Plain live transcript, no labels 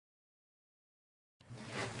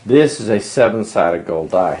This is a 7-sided gold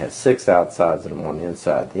die. It has 6 outsides and 1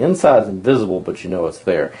 inside. The inside is invisible, but you know it's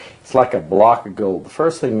there. It's like a block of gold. The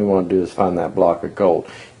first thing we want to do is find that block of gold.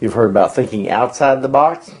 You've heard about thinking outside the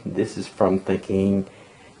box. This is from thinking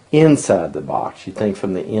inside the box. You think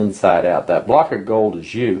from the inside out. That block of gold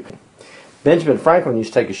is you. Benjamin Franklin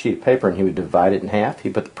used to take a sheet of paper and he would divide it in half. He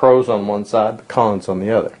put the pros on one side, the cons on the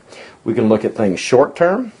other. We can look at things short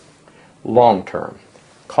term, long term,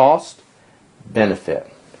 cost,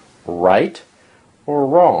 benefit, right or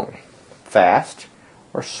wrong, fast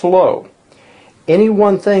or slow. Any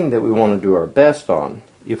one thing that we want to do our best on,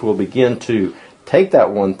 if we'll begin to take that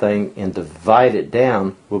one thing and divide it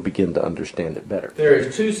down, we'll begin to understand it better. There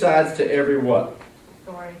is 2 sides to every what?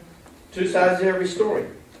 Story. 2 sides to every story.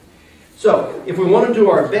 So, if we want to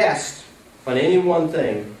do our best on any one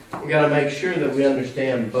thing, we've got to make sure that we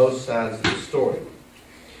understand both sides of the story.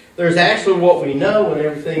 There's actually what we know and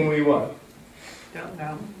everything we what? Don't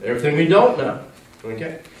know. Everything we don't know.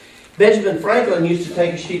 Okay? Benjamin Franklin used to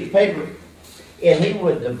take a sheet of paper and he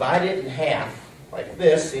would divide it in half like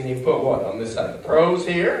this, and he put what on this side? The pros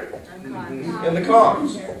here and the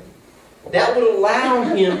cons. That would allow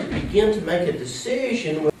him to begin to make a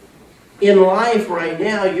decision. In life right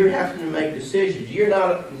now, you're having to make decisions. You're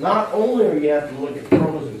not only are you have to look at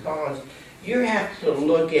pros and cons, you have to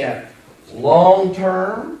look at long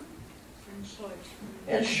term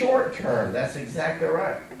and short term. That's exactly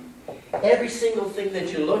right. Every single thing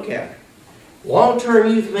that you look at. Long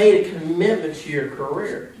term, you've made a commitment to your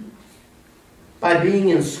career by being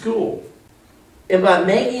in school. And by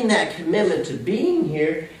making that commitment to being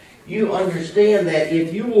here, you understand that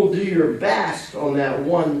if you will do your best on that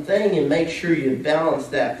one thing and make sure you balance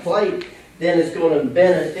that plate, then it's going to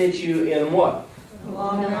benefit you in what?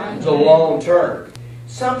 The long term.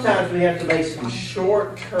 Sometimes we have to make some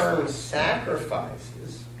short-term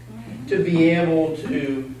sacrifices to be able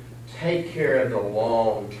to take care of the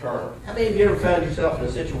long term. How many of you ever found yourself in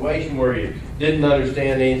a situation where you didn't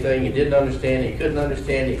understand anything, you didn't understand it, you couldn't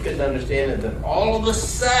understand it, you couldn't understand it, and then all of a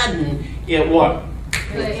sudden it what?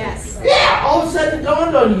 Yes. Yeah, all of a sudden it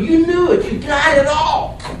dawned on you. You knew it. You got it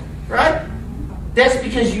all. Right? That's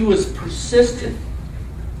because you was persistent.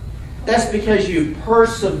 That's because you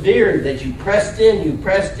persevered, that you pressed in, you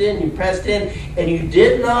pressed in, you pressed in, and you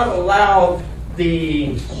did not allow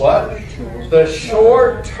the what? The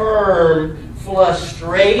short-term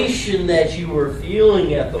frustration that you were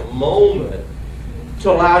feeling at the moment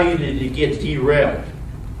to allow you to get derailed.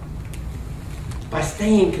 By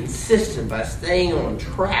staying consistent, by staying on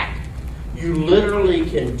track, you literally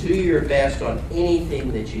can do your best on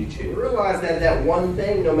anything that you choose. Realize that that one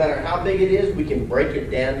thing, no matter how big it is, we can break it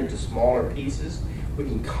down into smaller pieces. We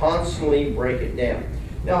can constantly break it down.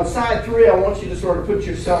 Now, on side 3, I want you to sort of put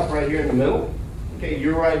yourself right here in the middle. Okay,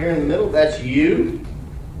 you're right here in the middle. That's you.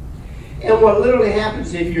 And what literally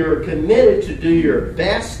happens if you're committed to do your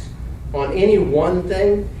best on any one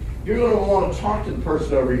thing, you're going to want to talk to the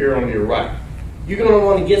person over here on your right. You're going to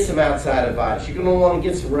want to get some outside advice. You're going to want to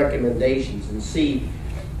get some recommendations and see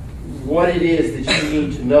what it is that you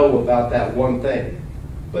need to know about that one thing.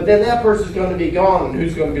 But then that person's going to be gone, and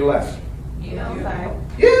who's going to be left? You.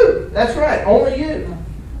 You! That's right, only you.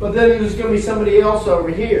 But then there's going to be somebody else over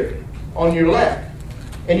here on your left.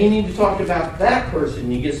 And you need to talk about that person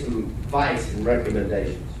and you get some advice and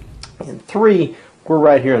recommendations. And 3, we're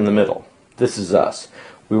right here in the middle. This is us.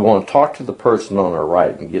 We want to talk to the person on our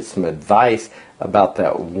right and get some advice about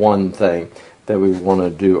that one thing that we want to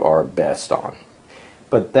do our best on.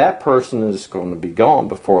 But that person is going to be gone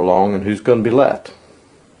before long, and who's going to be left?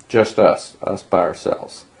 Just us by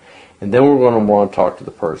ourselves. And then we're going to want to talk to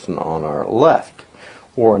the person on our left,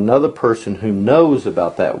 or another person who knows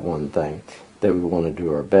about that one thing that we want to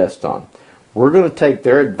do our best on. We're going to take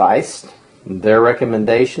their advice, their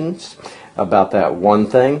recommendations about that one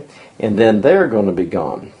thing, and then they're going to be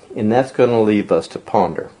gone. And that's going to leave us to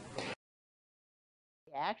ponder.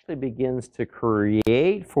 He actually begins to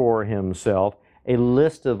create for himself a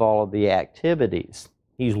list of all of the activities.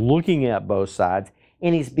 He's looking at both sides,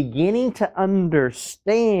 and he's beginning to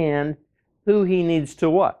understand who he needs to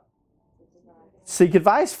what? Seek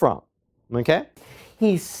advice from. Okay?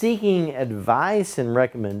 He's seeking advice and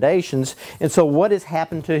recommendations, and so what has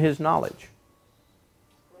happened to his knowledge?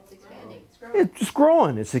 It's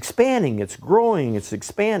growing, it's expanding, it's growing, it's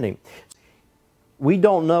expanding. We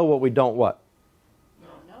don't know what we don't what?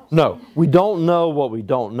 No, we don't know what we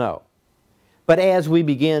don't know. But as we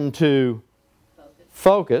begin to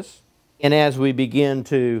focus, and as we begin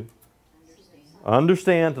to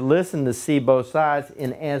understand, to listen, to see both sides,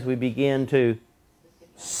 and as we begin to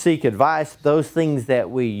seek advice, those things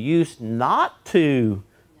that we used not to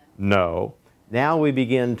know Now we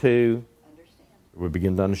begin to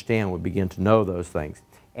understand, we begin to know those things.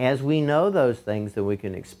 As we know those things, then we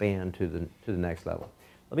can expand to the next level.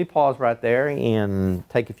 Let me pause right there and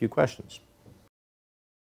take a few questions.